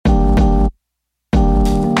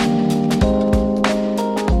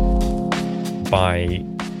by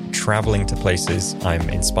traveling to places, I'm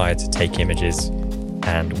inspired to take images.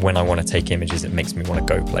 And when I want to take images, it makes me want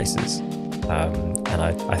to go places. And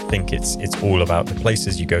I think it's all about the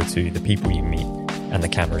places you go to, the people you meet, and the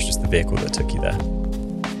camera is just the vehicle that took you there.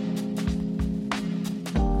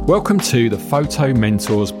 Welcome to the Photo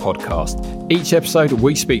Mentors podcast. Each episode,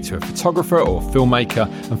 we speak to a photographer or filmmaker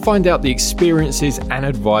and find out the experiences and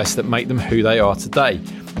advice that make them who they are today.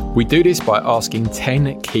 We do this by asking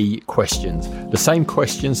 10 key questions, the same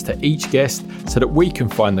questions to each guest, so that we can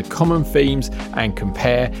find the common themes and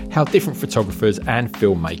compare how different photographers and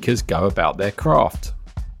filmmakers go about their craft.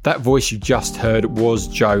 That voice you just heard was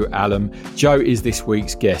Joe Allen. Joe is this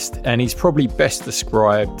week's guest, and he's probably best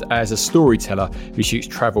described as a storyteller who shoots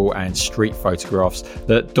travel and street photographs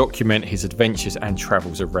that document his adventures and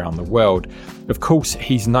travels around the world. Of course,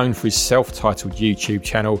 he's known for his self-titled YouTube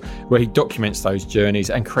channel, where he documents those journeys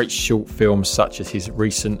and creates short films such as his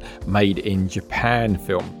recent Made in Japan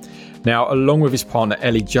film. Now, along with his partner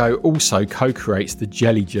Ellie, Joe also co-creates the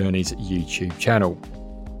Jelly Journeys YouTube channel.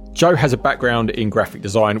 Joe has a background in graphic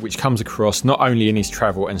design, which comes across not only in his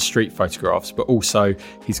travel and street photographs, but also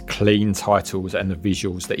his clean titles and the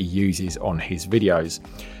visuals that he uses on his videos.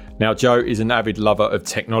 Now, Joe is an avid lover of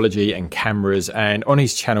technology and cameras, and on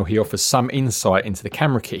his channel he offers some insight into the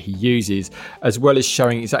camera kit he uses, as well as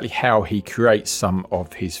showing exactly how he creates some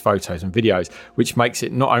of his photos and videos, which makes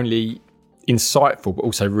it not only insightful but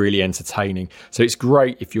also really entertaining. So it's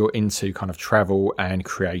great if you're into kind of travel and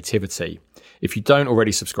creativity. If you don't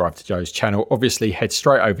already subscribe to Joe's channel, obviously head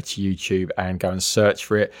straight over to YouTube and go and search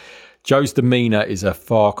for it. Joe's demeanour is a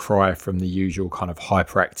far cry from the usual kind of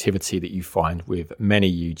hyperactivity that you find with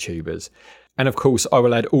many YouTubers. And of course, I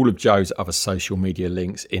will add all of Joe's other social media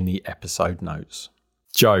links in the episode notes.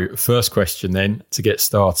 Joe, first question then, to get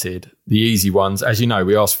started. The easy ones. As you know,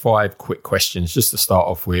 we ask 5 quick questions just to start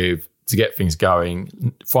off with, to get things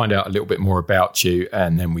going, find out a little bit more about you,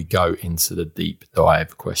 and then we go into the deep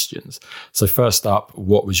dive questions. So first up,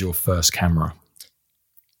 what was your first camera?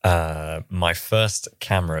 My first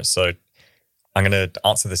camera. So I'm going to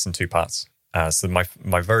answer this in 2 parts. So my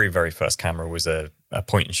very, very first camera was a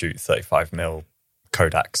point and shoot 35mm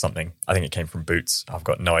Kodak something. I think it came from Boots. I've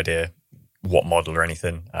got no idea what model or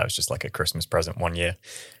anything. It was just like a Christmas present one year.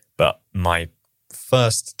 But my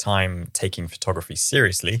first time taking photography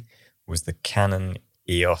seriously was the Canon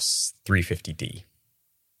EOS 350D.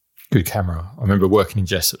 Good camera. I remember working in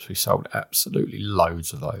Jessops, we sold absolutely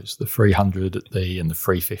loads of those. The 300D and the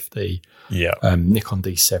 350. Yeah. Nikon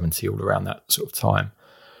D70 all around that sort of time.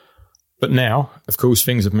 But now, of course,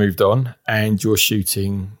 things have moved on and you're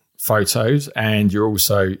shooting photos and you're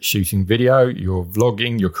also shooting video, you're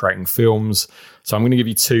vlogging, you're creating films. So I'm going to give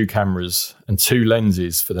you 2 cameras and 2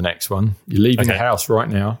 lenses for the next one. You're leaving the house right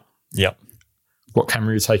now. Yep. What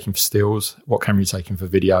camera are you taking for stills? What camera are you taking for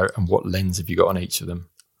video? And what lens have you got on each of them?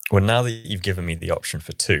 Well, now that you've given me the option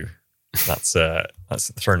for 2, that's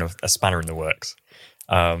thrown a spanner in the works.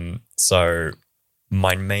 So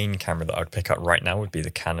my main camera that I would pick up right now would be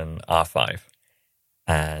the Canon R5.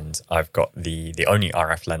 And I've got the only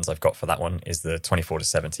RF lens I've got for that one is the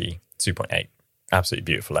 24-70 2.8. Absolutely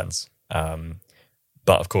beautiful lens.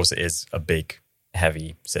 But of course it is a big,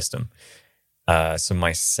 heavy system. So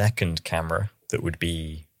my second camera that would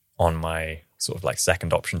be on my sort of like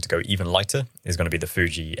second option to go even lighter is going to be the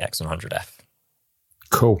Fuji X100F.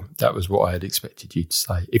 Cool. That was what I had expected you to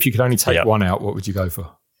say. If you could only take one out, what would you go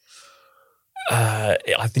for?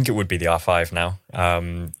 I think it would be the R5 now.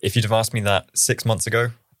 If you'd have asked me that 6 months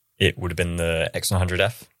ago, it would have been the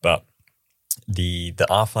X100F. But the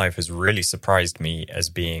R5 has really surprised me as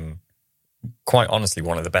being, quite honestly,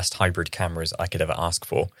 one of the best hybrid cameras I could ever ask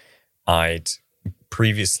for. I'd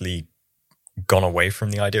previously gone away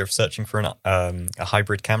from the idea of searching for a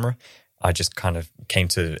hybrid camera. I just kind of came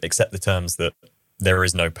to accept the terms that there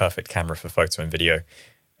is no perfect camera for photo and video.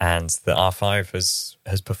 And the R5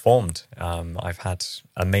 has performed. I've had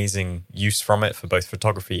amazing use from it for both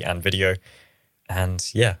photography and video. And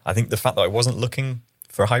yeah, I think the fact that I wasn't looking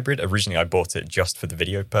for a hybrid, originally I bought it just for the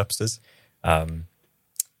video purposes.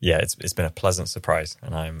 It's been a pleasant surprise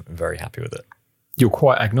and I'm very happy with it. You're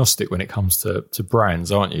quite agnostic when it comes to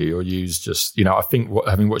brands, aren't you? Or use just, I think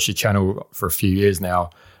having watched your channel for a few years now,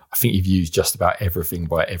 I think you've used just about everything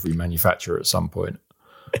by every manufacturer at some point.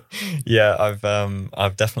 Yeah,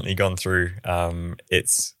 I've definitely gone through.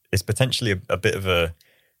 It's potentially a bit of a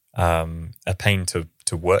pain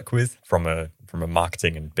to work with from a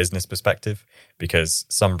marketing and business perspective, because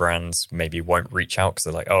some brands maybe won't reach out because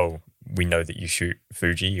they're like, oh, we know that you shoot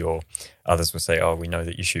Fuji, or others will say, oh, we know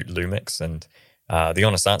that you shoot Lumix. And the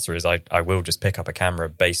honest answer is I will just pick up a camera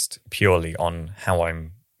based purely on how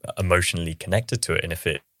I'm emotionally connected to it, and if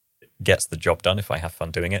it gets the job done, if I have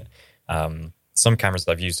fun doing it. Some cameras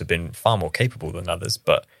that I've used have been far more capable than others,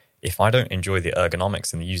 but if I don't enjoy the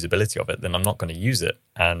ergonomics and the usability of it, then I'm not going to use it.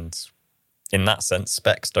 And in that sense,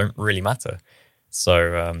 specs don't really matter.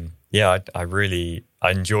 So I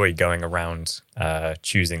enjoy going around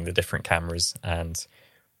choosing the different cameras, and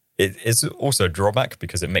it's also a drawback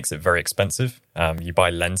because it makes it very expensive. You buy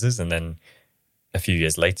lenses, and then a few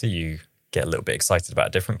years later you get a little bit excited about a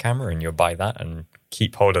different camera and you'll buy that and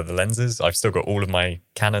keep hold of the lenses. I've still got all of my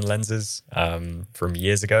Canon lenses from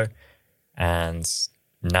years ago, and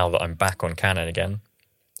now that I'm back on Canon again,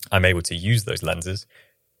 I'm able to use those lenses.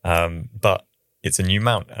 But it's a new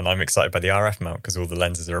mount, and I'm excited by the RF mount because all the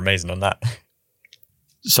lenses are amazing on that.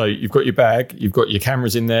 So you've got your bag, you've got your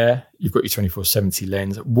cameras in there, you've got your 24-70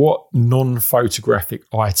 lens. What non-photographic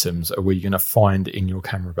items are we going to find in your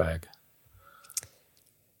camera bag?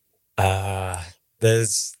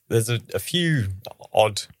 There's a few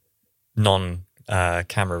odd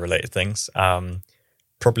non-camera related things.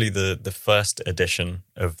 Probably the first edition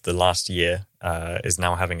of the last year is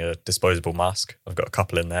now having a disposable mask. I've got a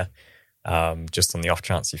couple in there, just on the off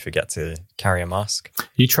chance you forget to carry a mask.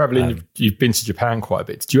 You traveling? You've been to Japan quite a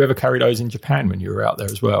bit. Did you ever carry those in Japan when you were out there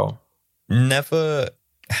as well? Never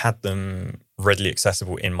had them readily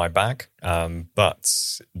accessible in my bag,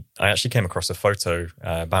 but I actually came across a photo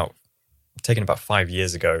taken about 5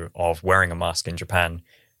 years ago of wearing a mask in Japan,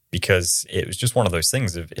 because it was just one of those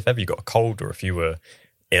things of if ever you got a cold or if you were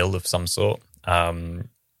ill of some sort,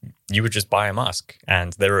 you would just buy a mask,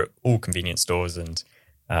 and they're at all convenience stores and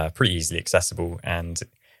pretty easily accessible, and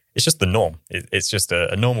it's just the norm. It's just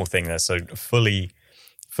a normal thing there. So fully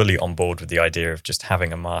on board with the idea of just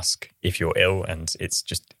having a mask if you're ill, and it's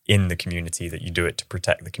just in the community that you do it to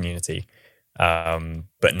protect the community.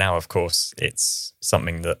 But now, of course, it's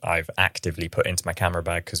something that I've actively put into my camera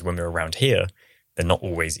bag because when we're around here, they're not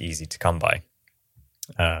always easy to come by.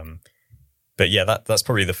 But yeah, that's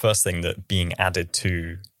probably the first thing that being added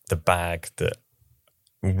to the bag that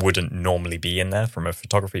wouldn't normally be in there from a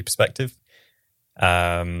photography perspective.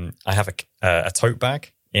 I have a tote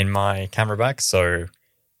bag in my camera bag. So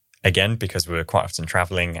again, because we're quite often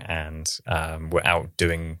traveling and we're out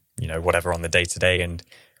doing, whatever on the day to day. And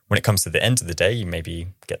when it comes to the end of the day, you maybe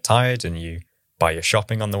get tired and you buy your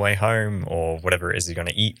shopping on the way home or whatever it is you're going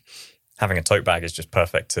to eat. Having a tote bag is just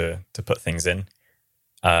perfect to put things in.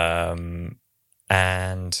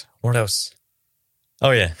 And what else?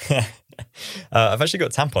 Oh yeah. I've actually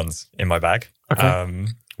got tampons in my bag, okay.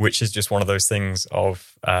 Which is just one of those things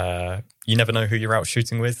of you never know who you're out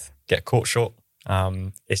shooting with, get caught short.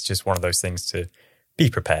 It's just one of those things to be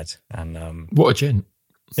prepared. And what a gent.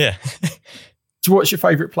 Yeah. So what's your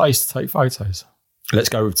favourite place to take photos? Let's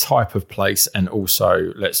go with type of place, and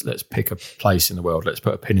also let's pick a place in the world. Let's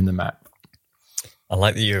put a pin in the map. I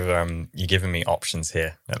like that you're giving me options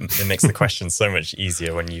here. It makes the question so much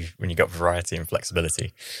easier when you got variety and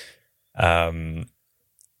flexibility.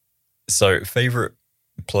 So favorite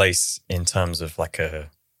place in terms of like a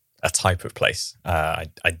type of place. I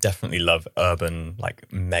definitely love urban,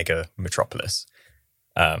 like mega metropolis.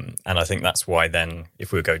 And I think that's why then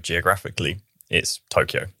if we go geographically, it's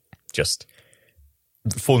Tokyo. Just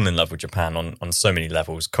fallen in love with Japan on so many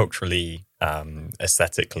levels, culturally,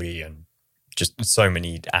 aesthetically, and just so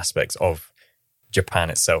many aspects of Japan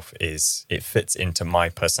itself. It fits into my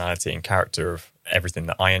personality and character of everything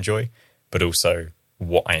that I enjoy, but also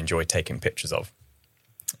what I enjoy taking pictures of.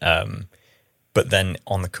 But then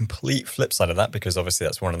on the complete flip side of that, because obviously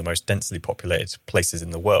that's one of the most densely populated places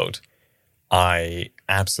in the world, I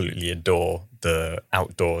absolutely adore the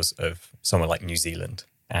outdoors of somewhere like New Zealand,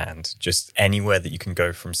 and just anywhere that you can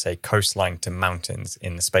go from, say, coastline to mountains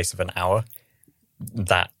in the space of an hour,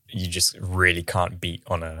 that you just really can't beat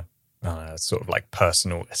on a sort of like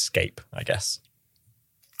personal escape, I guess.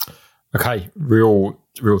 Okay, real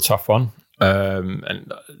tough one.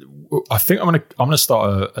 And I think I'm gonna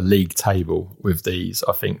start a league table with these.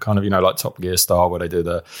 I think kind of like Top Gear style, where they do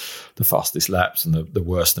the fastest laps and the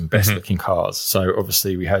worst and best looking cars. So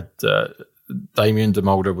obviously we had Damien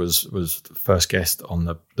DeMolder was the first guest on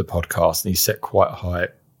the podcast, and he set quite a high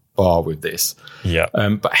bar with this. Yeah.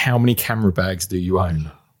 But how many camera bags do you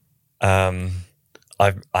own?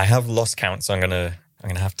 I have lost count, so I'm gonna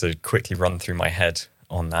have to quickly run through my head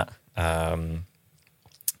on that.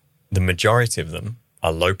 The majority of them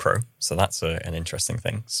are low pro, so that's an interesting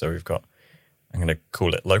thing. So we've got, I'm going to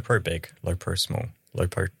call it low pro big, low pro small, low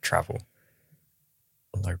pro travel,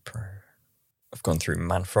 low pro. I've gone through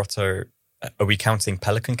Manfrotto. Are we counting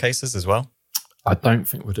Pelican cases as well? I don't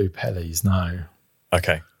think we'll do Pellies, no.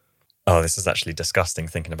 Okay. Oh, this is actually disgusting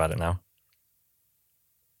thinking about it now.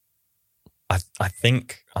 I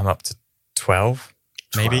think I'm up to 12,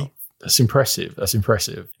 maybe. 12. That's impressive. That's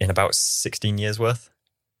impressive. In about 16 years worth.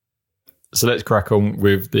 So let's crack on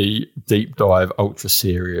with the deep dive, ultra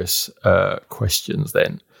serious questions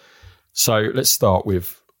then. So let's start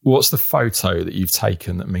with, what's the photo that you've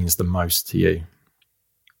taken that means the most to you?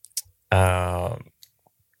 I'm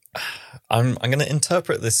going to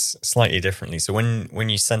interpret this slightly differently. So when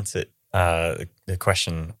you sent it the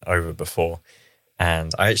question over before,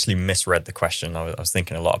 and I actually misread the question. I was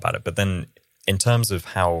thinking a lot about it, but then in terms of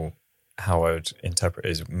how I would interpret it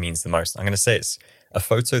as means the most, I'm going to say it's a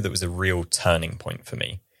photo that was a real turning point for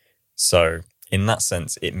me. So in that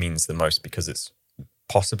sense, it means the most because it's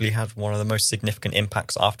possibly had one of the most significant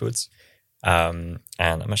impacts afterwards. And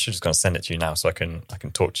I'm actually just going to send it to you now so I can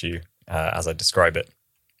talk to you as I describe it.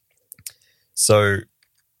 So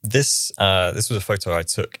this was a photo I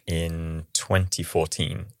took in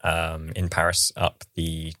 2014 in Paris, up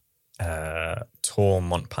the Tour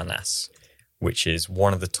Montparnasse, which is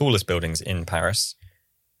one of the tallest buildings in Paris.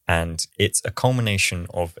 And it's a culmination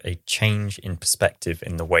of a change in perspective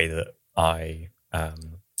in the way that I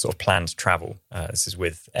sort of planned travel. This is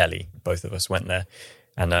with Ellie. Both of us went there.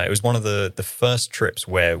 And it was one of the first trips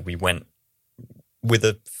where we went with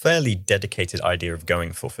a fairly dedicated idea of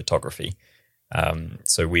going for photography.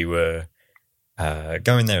 So we were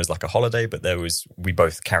going there as like a holiday, but we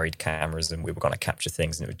both carried cameras and we were going to capture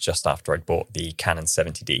things. And it was just after I'd bought the Canon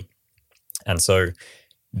 70D. And so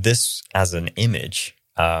this as an image,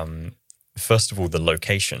 first of all, the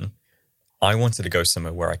location, I wanted to go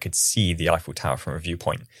somewhere where I could see the Eiffel Tower from a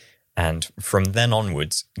viewpoint. And from then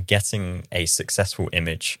onwards, getting a successful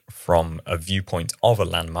image from a viewpoint of a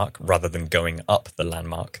landmark rather than going up the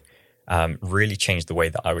landmark really changed the way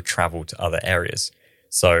that I would travel to other areas.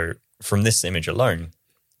 So from this image alone,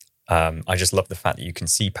 I just love the fact that you can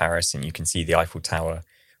see Paris and you can see the Eiffel Tower.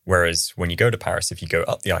 Whereas when you go to Paris, if you go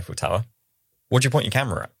up the Eiffel Tower, what do you point your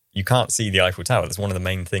camera at? You can't see the Eiffel Tower. That's one of the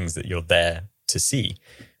main things that you're there to see.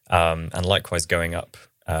 And likewise, going up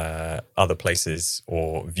other places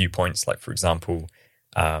or viewpoints, like, for example,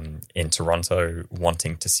 in Toronto,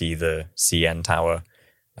 wanting to see the CN Tower,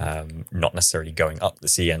 not necessarily going up the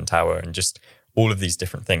CN Tower, and just all of these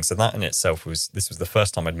different things. So that in itself was the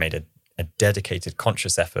first time I'd made a dedicated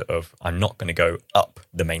conscious effort of, I'm not going to go up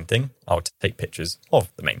the main thing. I'll take pictures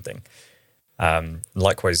of the main thing.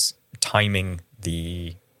 Likewise, timing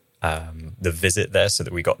the visit there so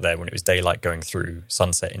that we got there when it was daylight, going through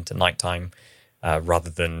sunset into nighttime, rather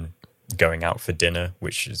than going out for dinner,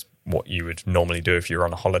 which is what you would normally do if you're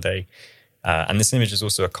on a holiday. And this image is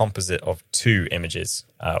also a composite of two images,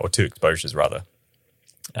 or two exposures rather.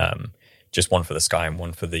 Just one for the sky and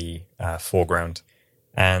one for the foreground.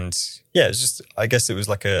 And yeah, it's just, I guess it was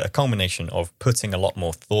like a culmination of putting a lot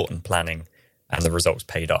more thought and planning, and the results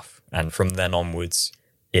paid off. And from then onwards,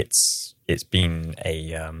 it's been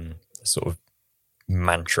a sort of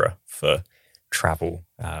mantra for travel.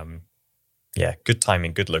 Good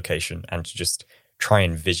timing, good location, and to just try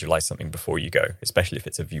and visualize something before you go, especially if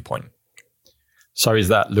it's a viewpoint. So is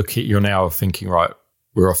that, you're now thinking, right,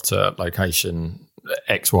 we're off to location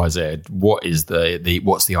XYZ. What is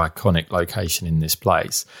what's the iconic location in this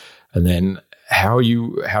place? And then how are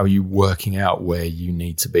you working out where you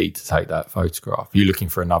need to be to take that photograph? Are you looking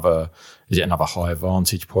for another high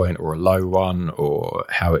vantage point or a low one? Or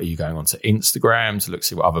how are you going onto Instagram to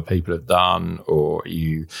see what other people have done? Or are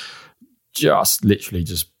you just literally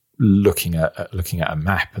just looking at a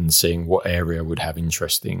map and seeing what area would have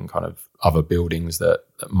interesting kind of other buildings that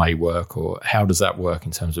may work? Or how does that work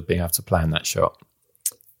in terms of being able to plan that shot?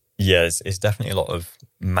 Yeah, it's definitely a lot of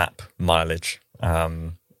map mileage,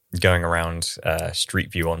 going around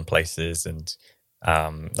Street View on places, and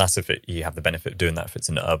that's if you have the benefit of doing that if it's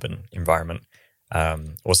an urban environment.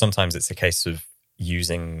 Or sometimes it's a case of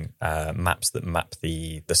using maps that map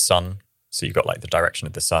the sun. So you've got like the direction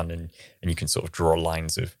of the sun, and you can sort of draw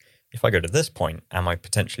lines of, if I go to this point, am I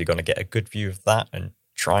potentially going to get a good view of that? And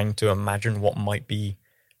trying to imagine what might be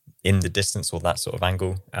in the distance or that sort of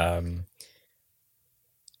angle.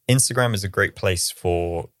 Instagram is a great place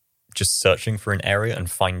for just searching for an area and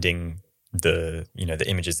finding the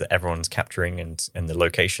images that everyone's capturing and the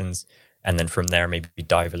locations. And then from there, maybe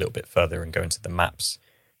dive a little bit further and go into the maps.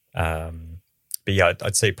 But yeah,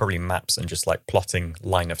 I'd say probably maps and just like plotting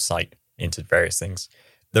line of sight into various things.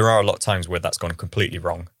 There are a lot of times where that's gone completely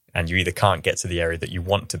wrong, and you either can't get to the area that you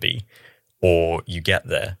want to be, or you get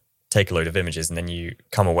there, take a load of images, and then you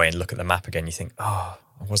come away and look at the map again. You think, I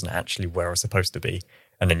wasn't actually where I was supposed to be.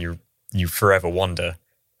 And then you forever wonder,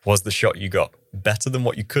 was the shot you got better than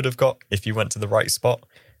what you could have got if you went to the right spot?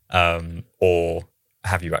 Or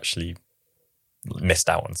have you actually missed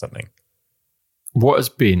out on something? What has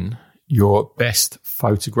been your best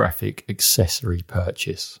photographic accessory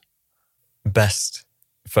purchase? Best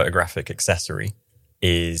photographic accessory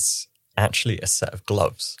is actually a set of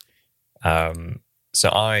gloves. So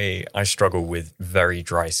I struggle with very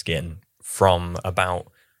dry skin from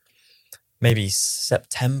about maybe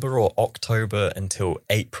September or October until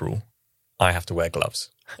April. I have to wear gloves.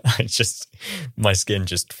 My skin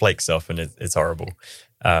just flakes off and it's horrible.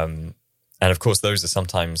 And of course, those are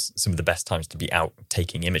sometimes some of the best times to be out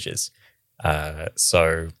taking images.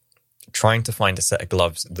 So trying to find a set of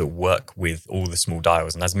gloves that work with all the small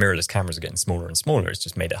dials, and as mirrorless cameras are getting smaller and smaller, it's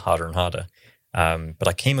just made it harder and harder. But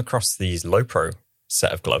I came across these Lowepro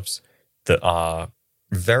set of gloves that are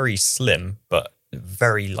very slim, but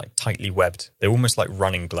very like tightly webbed. They're almost like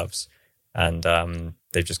running gloves. And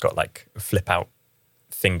they've just got like flip out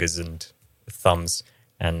fingers and thumbs.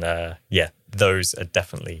 And those are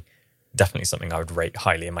definitely something I would rate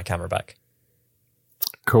highly in my camera bag.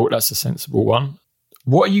 Cool, that's a sensible one.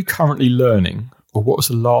 What are you currently learning, or what was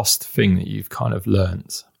the last thing that you've kind of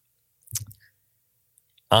learned?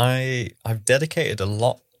 I've dedicated a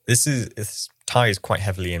lot. This ties quite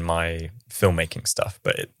heavily in my filmmaking stuff,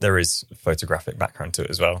 but there is a photographic background to it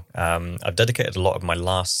as well. I've dedicated a lot of my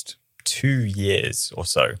last 2 years or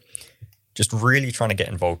so just really trying to get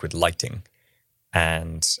involved with lighting.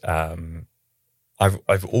 And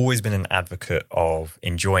I've always been an advocate of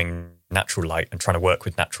enjoying natural light and trying to work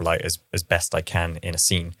with natural light as best I can in a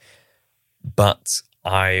scene. But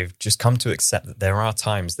I've just come to accept that there are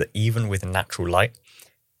times that even with natural light,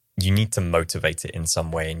 you need to motivate it in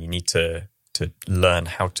some way, and you need to learn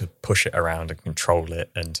how to push it around and control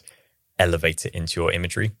it and elevate it into your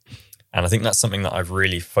imagery. And I think that's something that I've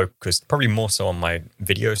really focused, probably more so on my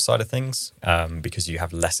video side of things, because you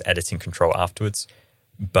have less editing control afterwards.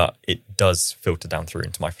 But it does filter down through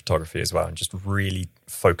into my photography as well, and just really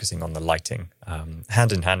focusing on the lighting.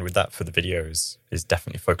 Hand in hand with that for the videos is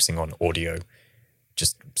definitely focusing on audio,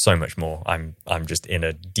 just so much more. I'm just in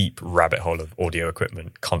a deep rabbit hole of audio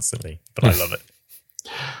equipment constantly, but I love it.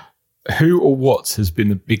 Who or what has been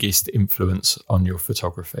the biggest influence on your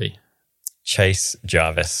photography? Chase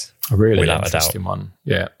Jarvis. A really without interesting a doubt. One.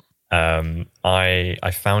 Yeah.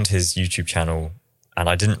 I found his YouTube channel, and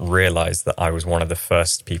I didn't realize that I was one of the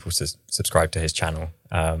first people to subscribe to his channel.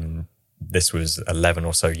 This was 11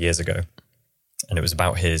 or so years ago, and it was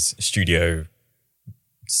about his studio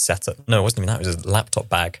setup. No, it wasn't even that. It was his laptop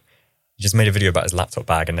bag. He just made a video about his laptop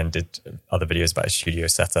bag and then did other videos about his studio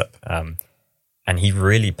setup. And he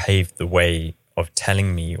really paved the way of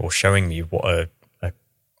telling me or showing me what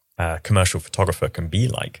a commercial photographer can be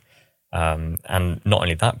like. And not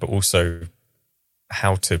only that, but also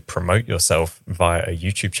how to promote yourself via a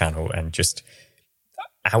YouTube channel and just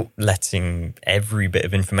outletting every bit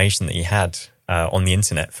of information that he had on the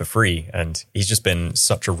internet for free. And he's just been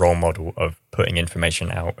such a role model of putting information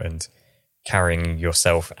out and carrying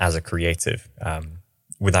yourself as a creative.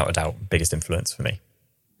 Without a doubt, biggest influence for me.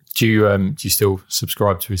 Do you still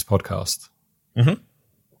subscribe to his podcast? Mm-hmm.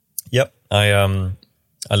 Yep.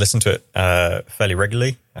 I listen to it fairly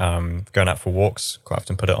regularly. Going out for walks, quite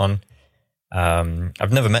often put it on.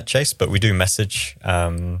 I've never met Chase, but we do message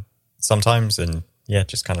sometimes, and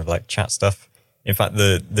just kind of like chat stuff. In fact,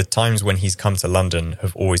 the times when he's come to London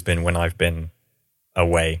have always been when I've been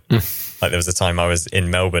away. Like there was a time I was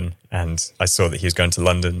in Melbourne and I saw that he was going to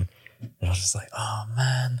London, and I was just like, oh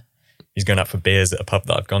man. He's going out for beers at a pub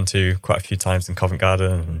that I've gone to quite a few times in Covent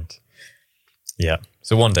Garden, and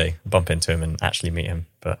so one day bump into him and actually meet him.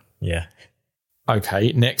 But yeah.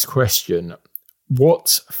 Okay, next question.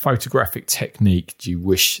 What photographic technique do you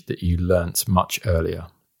wish that you learnt much earlier?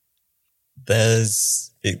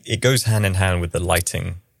 It goes hand in hand with the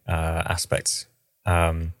lighting aspect.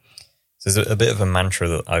 So there's a bit of a mantra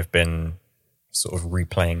that I've been sort of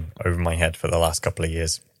replaying over my head for the last couple of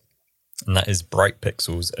years, and that is bright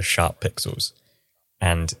pixels are sharp pixels.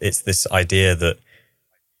 And it's this idea that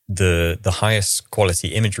the highest quality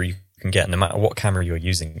imagery you can get, no matter what camera you're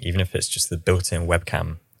using, even if it's just the built-in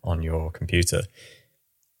webcam on your computer,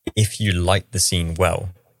 if you light the scene well,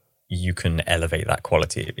 you can elevate that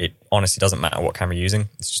quality. It honestly doesn't matter what camera you're using.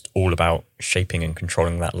 It's just all about shaping and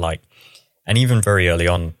controlling that light. And even very early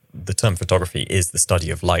on, the term photography is the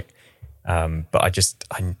study of light. But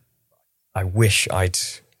I wish I'd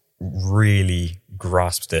really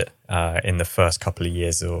grasped it in the first couple of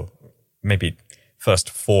years, or maybe first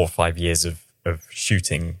 4 or 5 years of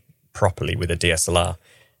shooting properly with a DSLR.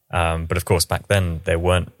 But of course, back then, there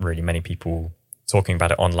weren't really many people talking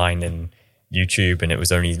about it online in YouTube, and it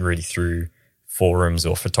was only really through forums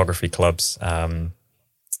or photography clubs. And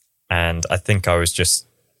I think I was just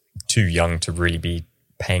too young to really be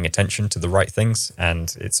paying attention to the right things.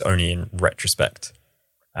 And it's only in retrospect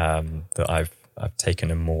that I've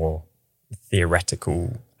taken a more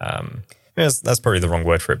theoretical, that's probably the wrong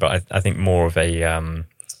word for it, but I think more of a,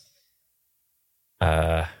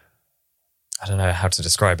 I don't know how to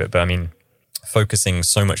describe it, but I mean, focusing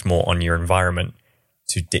so much more on your environment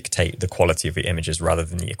to dictate the quality of your images rather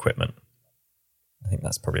than the equipment. I think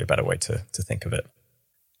that's probably a better way to think of it.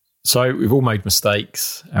 So we've all made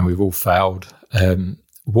mistakes and we've all failed.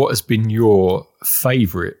 What has been your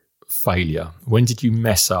favourite failure? When did you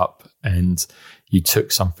mess up and you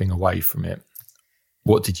took something away from it?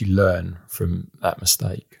 What did you learn from that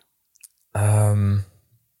mistake?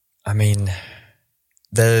 I mean,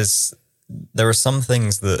 there are some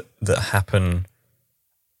things that happen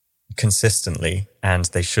consistently and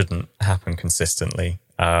they shouldn't happen consistently.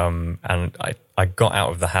 And I got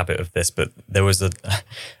out of the habit of this, but there was a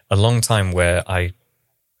long time where I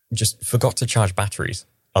just forgot to charge batteries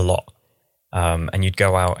a lot. And you'd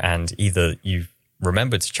go out and either you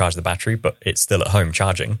remembered to charge the battery, but it's still at home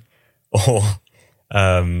charging, or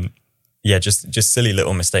just silly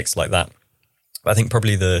little mistakes like that. But I think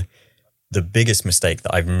probably the biggest mistake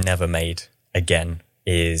that I've never made again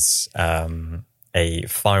is a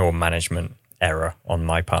file management error on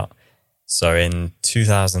my part. So in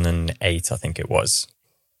 2008, I think it was,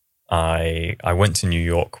 I went to New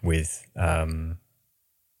York with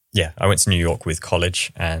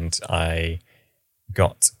college, and I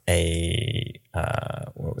got I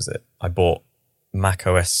bought Mac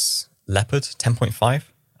OS Leopard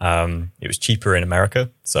 10.5. It was cheaper in America,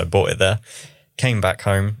 so I bought it there. Came back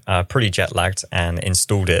home, pretty jet lagged, and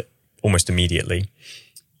installed it almost immediately,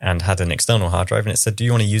 and had an external hard drive, and it said, "Do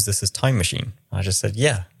you want to use this as Time Machine?" I just said,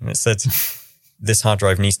 "Yeah." And it said, "This hard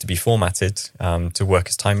drive needs to be formatted to work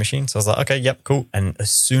as Time Machine." So I was like, "Okay, yep, cool." And as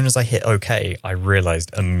soon as I hit OK, I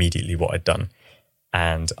realized immediately what I'd done.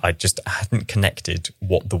 And I just hadn't connected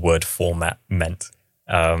what the word format meant.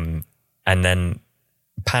 And then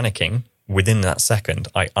panicking, within that second,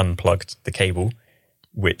 I unplugged the cable,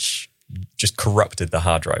 which just corrupted the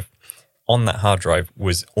hard drive. On that hard drive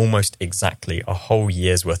was almost exactly a whole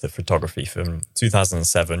year's worth of photography from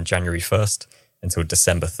 2007, January 1st until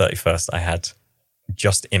December 31st. I had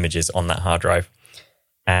just images on that hard drive,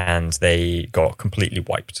 and they got completely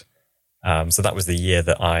wiped. So that was the year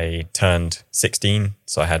that I turned 16.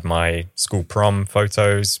 So I had my school prom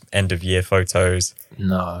photos, end of year photos,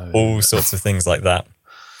 all sorts of things like that.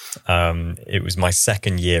 It was my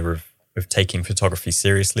second year of taking photography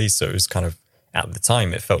seriously. So it was kind of, at the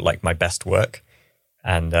time, it felt like my best work.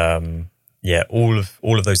 And all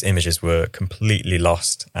of those images were completely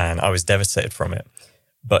lost, and I was devastated from it.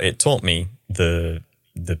 But it taught me the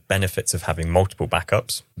benefits of having multiple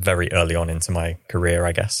backups very early on into my career,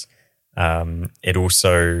 I guess. It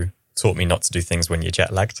also taught me not to do things when you're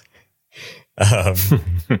jet lagged. I've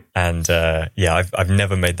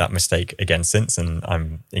never made that mistake again since, and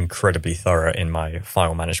I'm incredibly thorough in my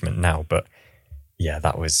file management now. But yeah,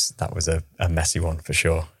 that was a messy one for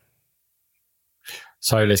sure.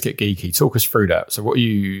 So let's get geeky. Talk us through that. So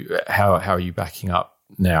how are you backing up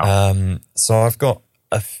now? So I've got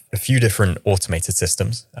a few different automated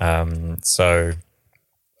systems. So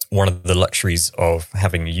one of the luxuries of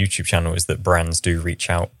having a YouTube channel is that brands do reach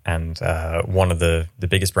out. And one of the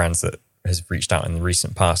biggest brands that has reached out in the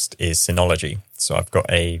recent past is Synology. So I've got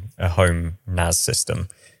a home NAS system.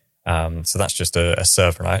 So that's just a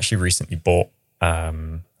server. And I actually recently bought, how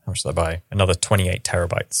much did I buy? Another 28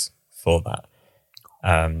 terabytes for that.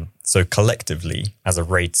 So collectively, as a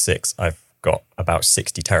RAID 6, I've got about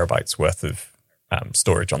 60 terabytes worth of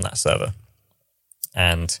storage on that server.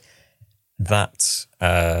 And that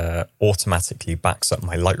automatically backs up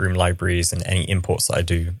my Lightroom libraries, and any imports that I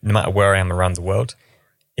do, no matter where I am around the world,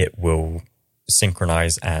 it will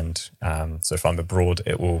synchronize. And so if I'm abroad,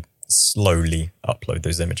 it will slowly upload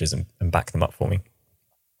those images and back them up for me.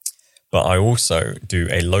 But I also do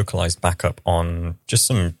a localized backup on just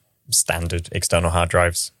some standard external hard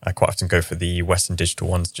drives. I quite often go for the Western Digital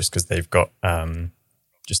ones just because they've got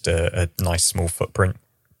just a nice small footprint.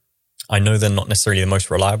 I know they're not necessarily the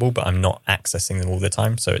most reliable, but I'm not accessing them all the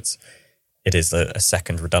time. So it is a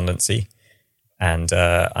second redundancy. And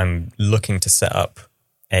I'm looking to set up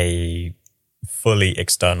a fully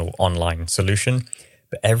external online solution.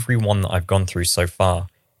 But every one that I've gone through so far,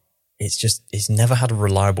 it's never had a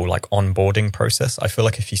reliable onboarding process. I feel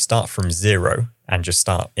like if you start from zero and just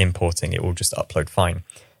start importing, it will just upload fine.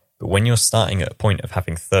 But when you're starting at a point of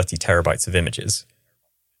having 30 terabytes of images,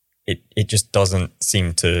 it just doesn't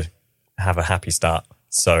seem to have a happy start.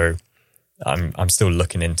 So I'm still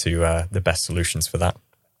looking into the best solutions for that.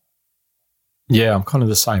 Yeah, I'm kind of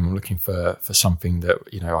the same. I'm looking for something that,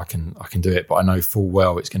 you know, I can do it, but I know full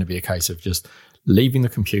well it's going to be a case of just leaving the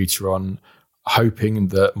computer on, hoping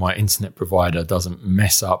that my internet provider doesn't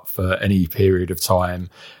mess up for any period of time.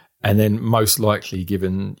 And then most likely,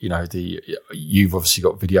 given, you know, you've obviously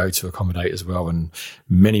got video to accommodate as well, and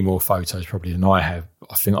many more photos probably than I have.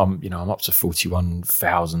 I think I'm up to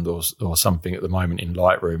 41,000 or something at the moment in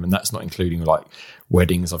Lightroom, and that's not including like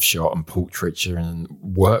weddings I've shot and portraiture and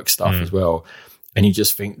work stuff as well. And you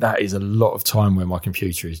just think that is a lot of time where my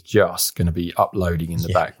computer is just going to be uploading in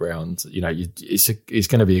the background. You know, it's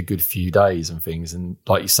going to be a good few days and things. And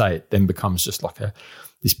like you say, it then becomes just like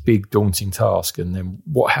this big daunting task. And then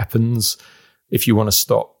what happens if you want to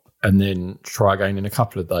stop and then try again in a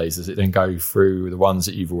couple of days? Does it then go through the ones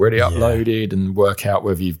that you've already uploaded and work out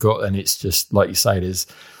whether you've got? And it's just like you say,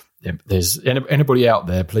 there's anybody out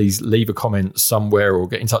there, please leave a comment somewhere or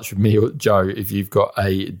get in touch with me or Joe if you've got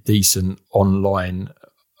a decent online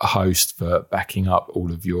host for backing up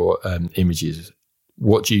all of your images.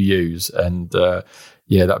 What do you use? And that'd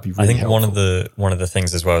be really I think helpful. one of the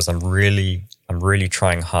things as well is I'm really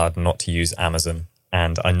trying hard not to use Amazon,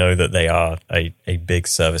 and I know that they are a big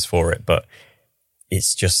service for it, but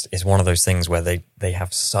it's one of those things where they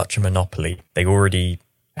have such a monopoly. They already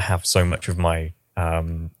have so much of my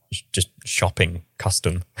just shopping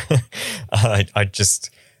custom.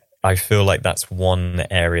 I feel like that's one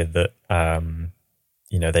area that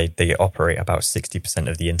they operate about 60%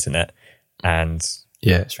 of the internet, and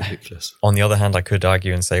it's ridiculous. On the other hand, I could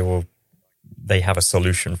argue and say, well, they have a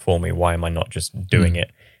solution for me. Why am I not just doing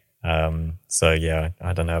it? So yeah,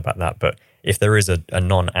 I don't know about that, but if there is a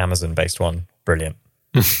non-Amazon based one, brilliant.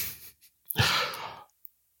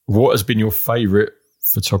 What has been your favorite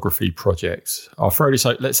photography project? I'll throw this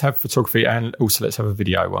out. Let's have photography and also let's have a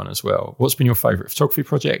video one as well. What's been your favorite photography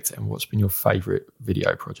project and what's been your favorite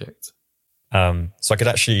video project? So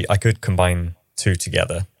I could combine two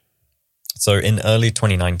together. So in early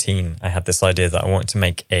 2019, I had this idea that I wanted to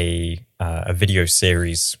make a video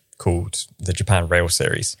series called the Japan Rail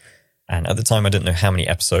Series. And at the time, I didn't know how many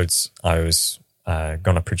episodes I was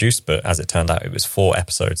going to produce, but as it turned out, it was 4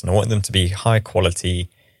 episodes. And I wanted them to be high quality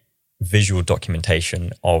visual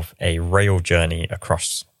documentation of a rail journey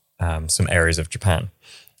across some areas of Japan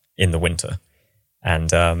in the winter.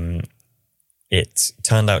 And it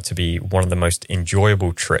turned out to be one of the most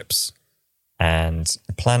enjoyable trips. And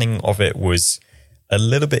the planning of it was a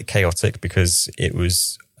little bit chaotic because it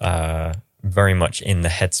was very much in the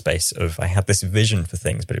headspace of I had this vision for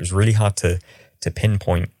things, but it was really hard to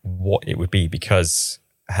pinpoint what it would be because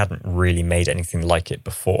I hadn't really made anything like it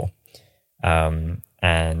before. And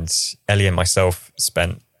Ellie and myself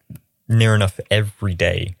spent near enough every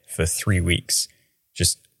day for 3 weeks,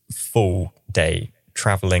 just full day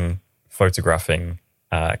traveling, photographing,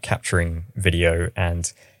 capturing video,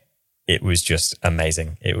 and it was just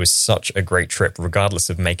amazing. It was such a great trip, regardless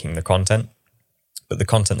of making the content. But the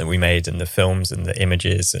content that we made and the films and the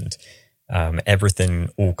images and everything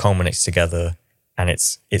all culminates together. And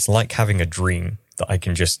it's like having a dream that I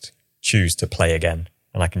can just choose to play again.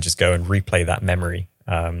 And I can just go and replay that memory.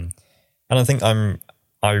 And I think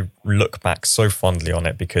I look back so fondly on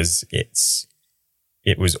it because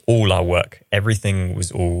it was all our work. Everything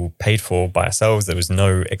was all paid for by ourselves. There was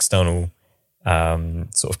no external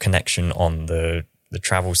sort of connection on the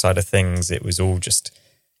travel side of things. It was all just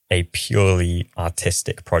a purely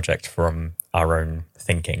artistic project from our own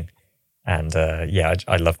thinking. And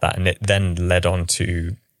I love that. And it then led on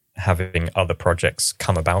to having other projects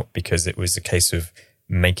come about because it was a case of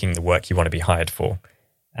making the work you want to be hired for.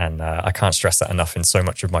 And I can't stress that enough in so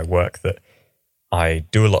much of my work that I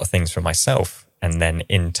do a lot of things for myself. And then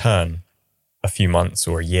in turn, a few months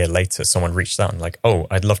or a year later, someone reached out and like, oh,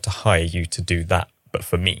 I'd love to hire you to do that, but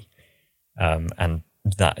for me. And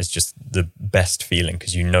that is just the best feeling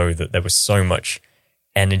because you know that there was so much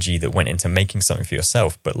energy that went into making something for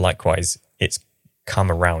yourself, but likewise, it's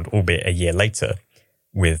come around, albeit a year later,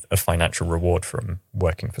 with a financial reward from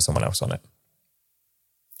working for someone else on it.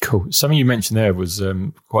 Cool. Something you mentioned there was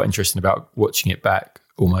quite interesting about watching it back,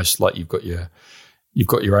 almost like you've got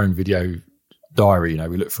your own video diary. You know,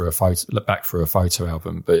 we look back for a photo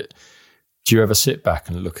album, but do you ever sit back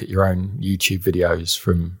and look at your own YouTube videos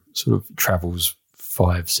from sort of travels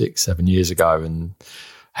 5, 6, 7 years ago and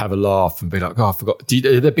have a laugh and be like, oh, I forgot.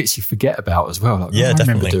 Are there bits you forget about as well? Like, yeah, I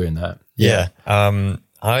definitely. remember doing that. Yeah.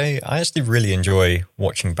 I actually really enjoy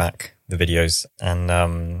watching back the videos, and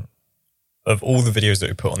of all the videos that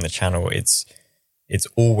we put on the channel, it's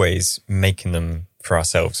always making them for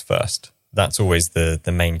ourselves first. That's always the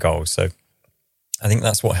main goal. So I think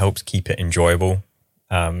that's what helps keep it enjoyable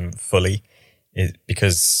fully,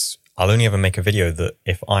 because I'll only ever make a video that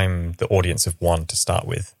if I'm the audience of one to start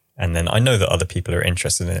with, and then I know that other people are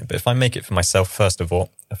interested in it. But if I make it for myself first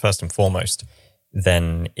and foremost,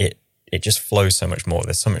 then it just flows so much more.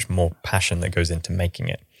 There's so much more passion that goes into making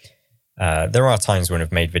it. There are times when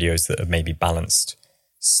I've made videos that have maybe balanced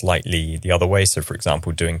slightly the other way. So for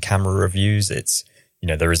example, doing camera reviews, it's,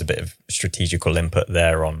 there is a bit of strategical input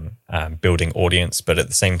there on building audience, but at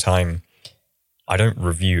the same time, I don't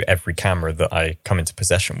review every camera that I come into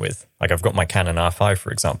possession with. Like I've got my Canon R5,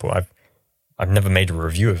 for example. I've never made a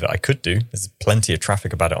review of it. I could do. There's plenty of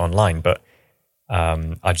traffic about it online, but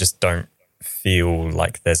I just don't feel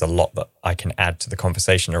like there's a lot that I can add to the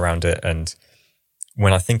conversation around it. And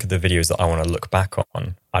when I think of the videos that I want to look back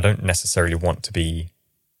on, I don't necessarily want to be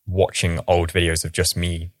watching old videos of just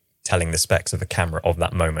me telling the specs of a camera of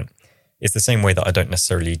that moment. It's the same way that I don't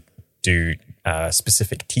necessarily do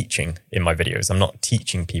specific teaching in my videos. I'm not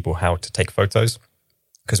teaching people how to take photos,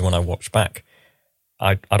 because when I watch back,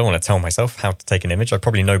 I don't want to tell myself how to take an image. I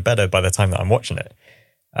probably know better by the time that I'm watching it.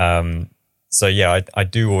 So yeah, I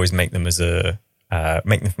do always make them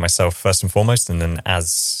make them for myself first and foremost, and then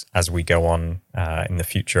as we go on in the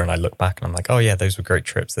future, and I look back and I'm like, oh yeah, those were great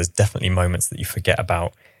trips. There's definitely moments that you forget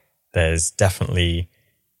about. There's definitely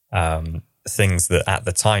things that at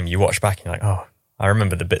the time you watch back and you're like, oh, I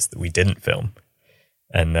remember the bits that we didn't film,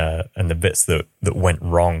 and the bits that went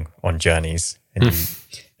wrong on journeys,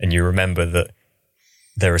 and you remember that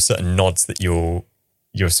there are certain nods that you'll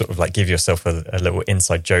sort of like give yourself a little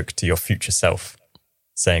inside joke to your future self,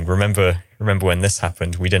 saying, remember when this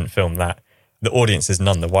happened, we didn't film that. The audience is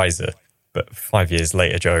none the wiser, but 5 years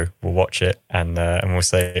later, Joe will watch it and we'll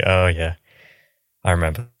say, oh yeah, I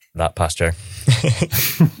remember that past Joe.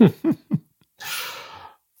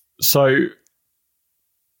 So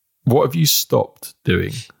what have you stopped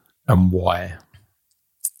doing and why?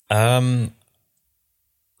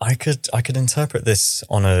 I could interpret this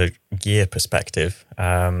on a gear perspective.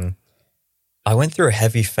 I went through a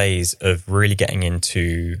heavy phase of really getting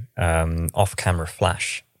into off-camera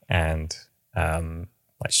flash and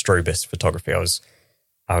like strobist photography. I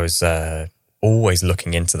was always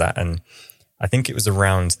looking into that, and I think it was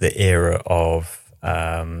around the era of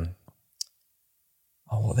what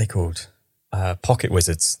are they called? Pocket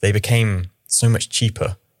Wizards. They became so much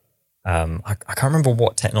cheaper. I can't remember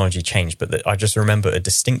what technology changed, but I just remember a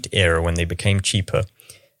distinct era when they became cheaper,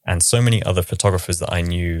 and so many other photographers that I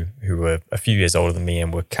knew who were a few years older than me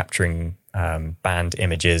and were capturing band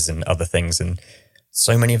images and other things, and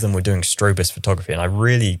so many of them were doing strobist photography, and I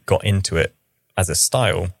really got into it as a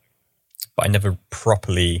style, but I never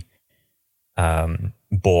properly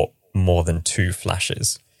bought more than 2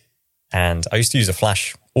 flashes, and I used to use a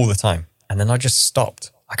flash all the time, and then I just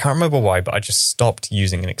stopped. I can't remember why, but I just stopped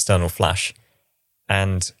using an external flash.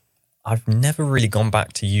 And I've never really gone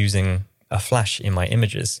back to using a flash in my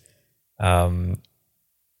images. I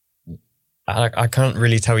can't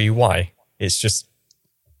really tell you why. It's just,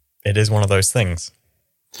 it is one of those things.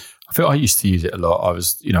 I feel I used to use it a lot. I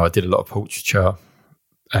did a lot of portraiture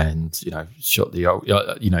and, shot the old,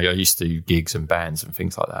 I used to do gigs and bands and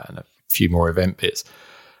things like that and a few more event bits.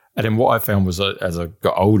 And then what I found was as I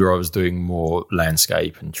got older, I was doing more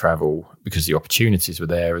landscape and travel because the opportunities were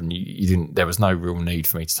there, and there was no real need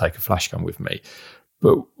for me to take a flash gun with me.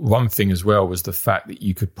 But one thing as well was the fact that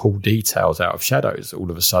you could pull details out of shadows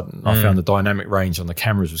all of a sudden. I found the dynamic range on the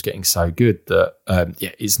cameras was getting so good that,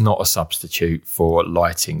 it's not a substitute for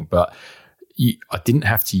lighting, but I didn't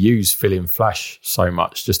have to use fill-in flash so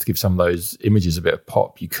much just to give some of those images a bit of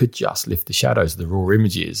pop. You could just lift the shadows of the raw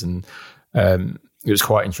images, and it was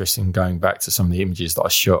quite interesting going back to some of the images that I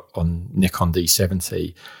shot on Nikon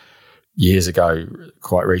D70 years ago,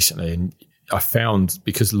 quite recently. And I found,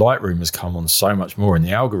 because Lightroom has come on so much more and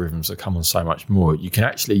the algorithms have come on so much more, you can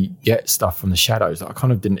actually get stuff from the shadows that I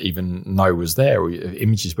kind of didn't even know was there, or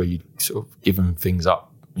images where you sort of give them things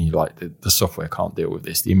up. And you're like, the software can't deal with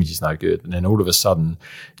this. The image is no good. And then all of a sudden,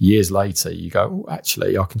 years later, you go, oh,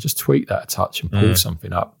 actually, I can just tweak that a touch and pull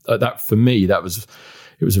something up. That for me, it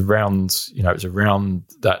was around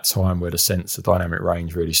that time where the sensor dynamic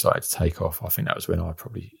range really started to take off. I think that was when I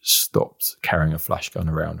probably stopped carrying a flash gun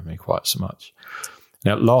around with me quite so much.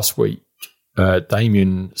 Now, last week,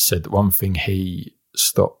 Damien said that one thing he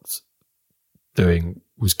stopped doing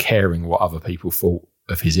was caring what other people thought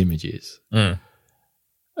of his images.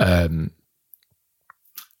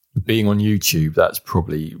 Being on YouTube, that's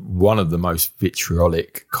probably one of the most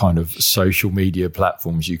vitriolic kind of social media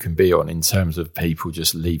platforms you can be on in terms of people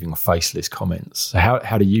just leaving faceless comments. So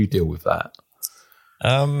how do you deal with that?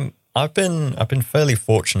 I've been fairly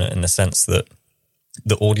fortunate in the sense that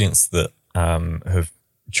the audience that have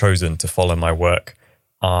chosen to follow my work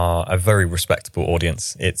are a very respectable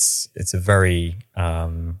audience. It's a very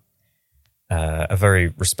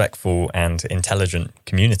respectful and intelligent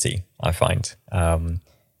community, I find.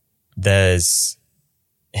 It's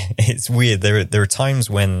weird. There are times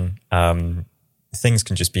when things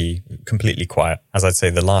can just be completely quiet. As I'd say,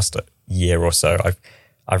 the last year or so,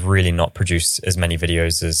 I've really not produced as many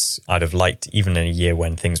videos as I'd have liked, even in a year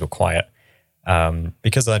when things were quiet,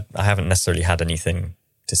 because I haven't necessarily had anything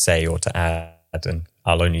to say or to add, and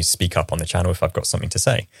I'll only speak up on the channel if I've got something to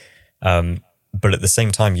say. But at the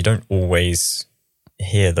same time, you don't always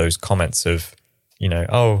hear those comments of,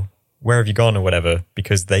 oh, where have you gone or whatever,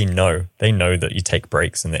 because they know that you take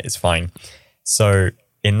breaks and that it's fine. So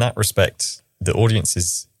in that respect, the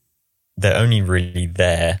audience they're only really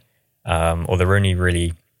there, or they're only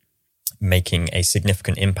really making a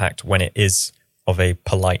significant impact when it is of a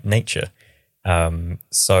polite nature.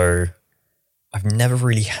 So I've never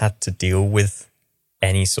really had to deal with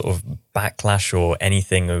any sort of backlash or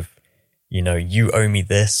anything of, you owe me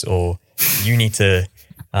this, or you need to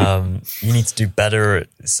do better at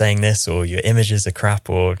saying this, or your images are crap,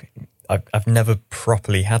 or I've never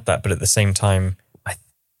properly had that. But at the same time, I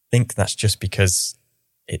think that's just because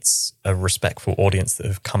it's a respectful audience that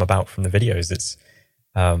have come about from the videos. It's,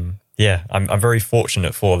 I'm very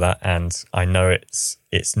fortunate for that. And I know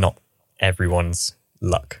it's not everyone's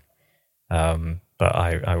luck. But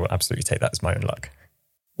I will absolutely take that as my own luck.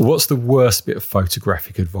 What's the worst bit of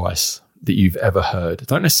photographic advice that you've ever heard?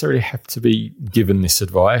 Don't necessarily have to be given this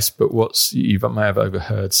advice, but you may have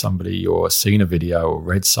overheard somebody or seen a video or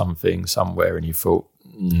read something somewhere and you thought,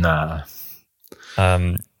 nah.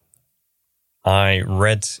 I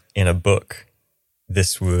read in a book,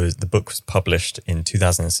 the book was published in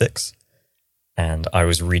 2006 and I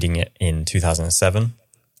was reading it in 2007.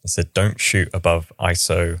 It said, don't shoot above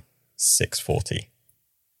ISO 640.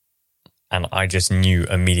 And I just knew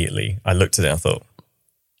immediately. I looked at it and thought,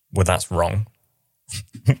 well, that's wrong.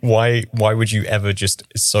 Why would you ever just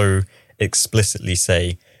so explicitly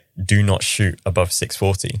say, do not shoot above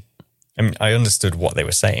 640? I mean, I understood what they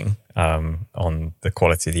were saying on the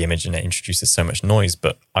quality of the image, and it introduces so much noise,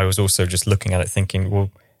 but I was also just looking at it thinking,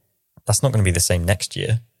 well, that's not going to be the same next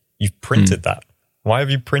year. You've printed that. Why have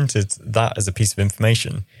you printed that as a piece of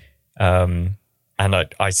information? And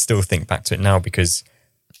I still think back to it now, because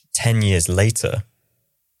 10 years later,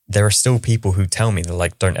 there are still people who tell me, they're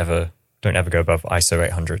like, don't ever go above ISO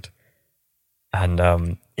 800.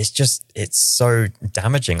 And it's so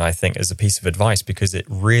damaging, I think, as a piece of advice, because it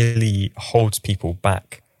really holds people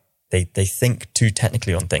back. They think too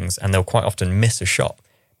technically on things, and they'll quite often miss a shot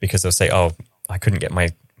because they'll say, oh, I couldn't get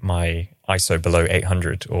my ISO below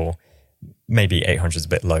 800, or maybe 800 is a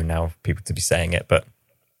bit low now for people to be saying it, but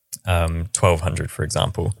 1200, for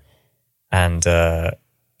example. And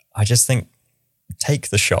I just think, take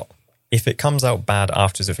the shot. If it comes out bad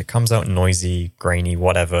afterwards, if it comes out noisy, grainy,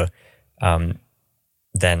 whatever,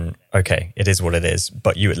 then okay, it is what it is.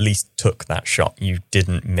 But you at least took that shot. You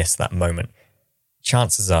didn't miss that moment.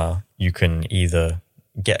 Chances are you can either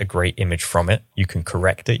get a great image from it, you can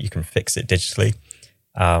correct it, you can fix it digitally.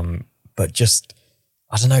 But just,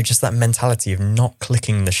 I don't know, just that mentality of not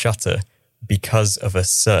clicking the shutter because of a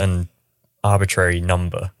certain arbitrary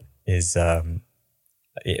number is,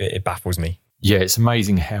 it baffles me. Yeah, it's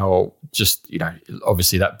amazing how just,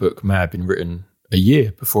 obviously that book may have been written a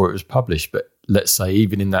year before it was published, but let's say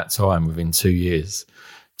even in that time, within 2 years,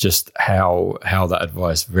 just how that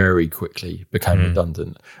advice very quickly became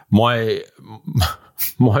redundant. My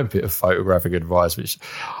bit of photographic advice, which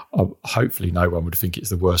hopefully no one would think it's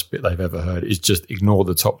the worst bit they've ever heard, is just ignore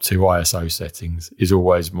the top 2 ISO settings, is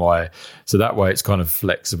always so that way it's kind of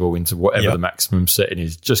flexible into whatever the maximum setting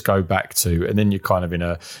is. Just go back to, and then you're kind of in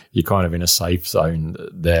a safe zone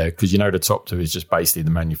there, because the top 2 is just basically the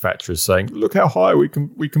manufacturers saying, look how high we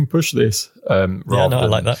can push this. I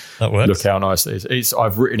like that. That works. Look how nice it is.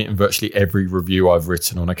 I've written it in virtually every review I've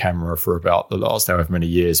written on a camera for about the last however many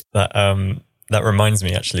years. That reminds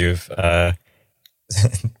me actually of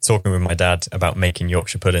talking with my dad about making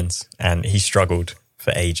Yorkshire puddings, and he struggled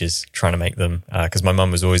for ages trying to make them because my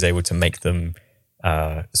mum was always able to make them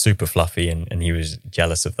super fluffy, and he was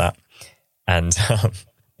jealous of that. And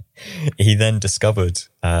he then discovered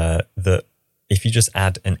that if you just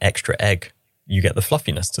add an extra egg, you get the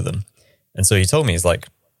fluffiness to them. And so he told me, it's like,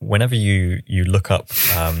 whenever you look up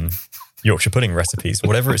Yorkshire pudding recipes,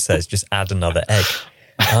 whatever it says, just add another egg.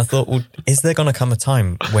 And I thought, well, is there going to come a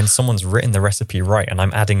time when someone's written the recipe right and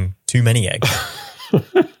I'm adding too many eggs?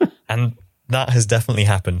 And that has definitely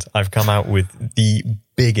happened. I've come out with the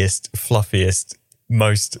biggest, fluffiest,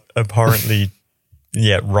 most abhorrently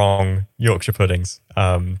wrong Yorkshire puddings.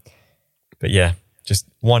 But yeah, Just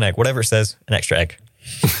one egg, whatever it says, an extra egg.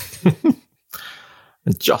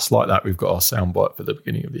 And just like that, we've got our soundbite for the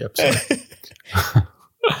beginning of the episode.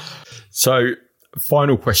 So,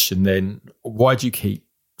 final question then. Why do you keep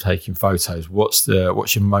taking photos? What's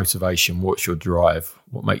your motivation? What's your drive?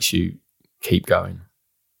 What makes you keep going?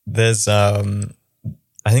 There's, I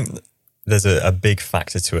think there's a big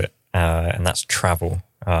factor to it, and that's travel.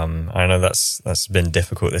 I know that's been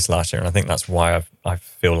difficult this last year, and I think that's why I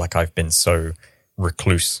feel like I've been so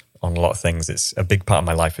recluse on a lot of things. It's a big part of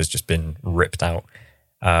my life has just been ripped out.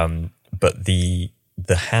 But the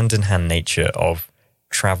hand-in-hand nature of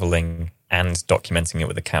traveling and documenting it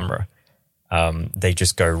with a camera, they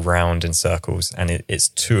just go round in circles, and it's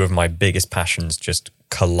two of my biggest passions just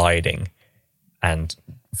colliding and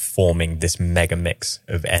forming this mega mix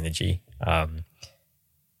of energy.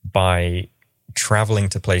 By traveling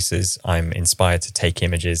to places, I'm inspired to take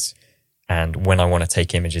images, and when I want to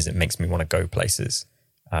take images, it makes me want to go places.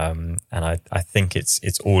 And I think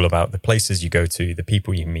it's all about the places you go to, the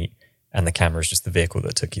people you meet, and the camera is just the vehicle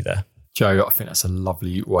that took you there. Joe, I think that's a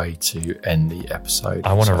lovely way to end the episode.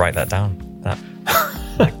 I want to write that down.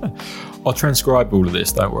 I'll transcribe all of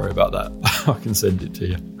this. Don't worry about that. I can send it to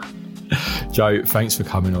you. Joe, thanks for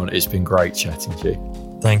coming on. It's been great chatting to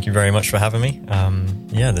you. Thank you very much for having me.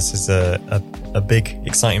 This is a big,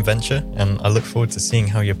 exciting venture, and I look forward to seeing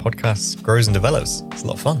how your podcast grows and develops. It's a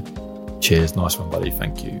lot of fun. Cheers. Nice one, buddy.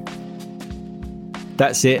 Thank you.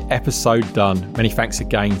 That's it. Episode done. Many thanks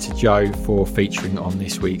again to Joe for featuring on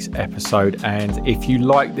this week's episode. And if you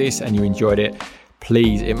like this and you enjoyed it,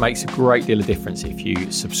 please, it makes a great deal of difference if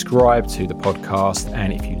you subscribe to the podcast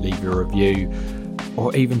and if you leave a review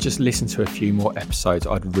or even just listen to a few more episodes.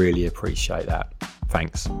 I'd really appreciate that.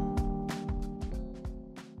 Thanks.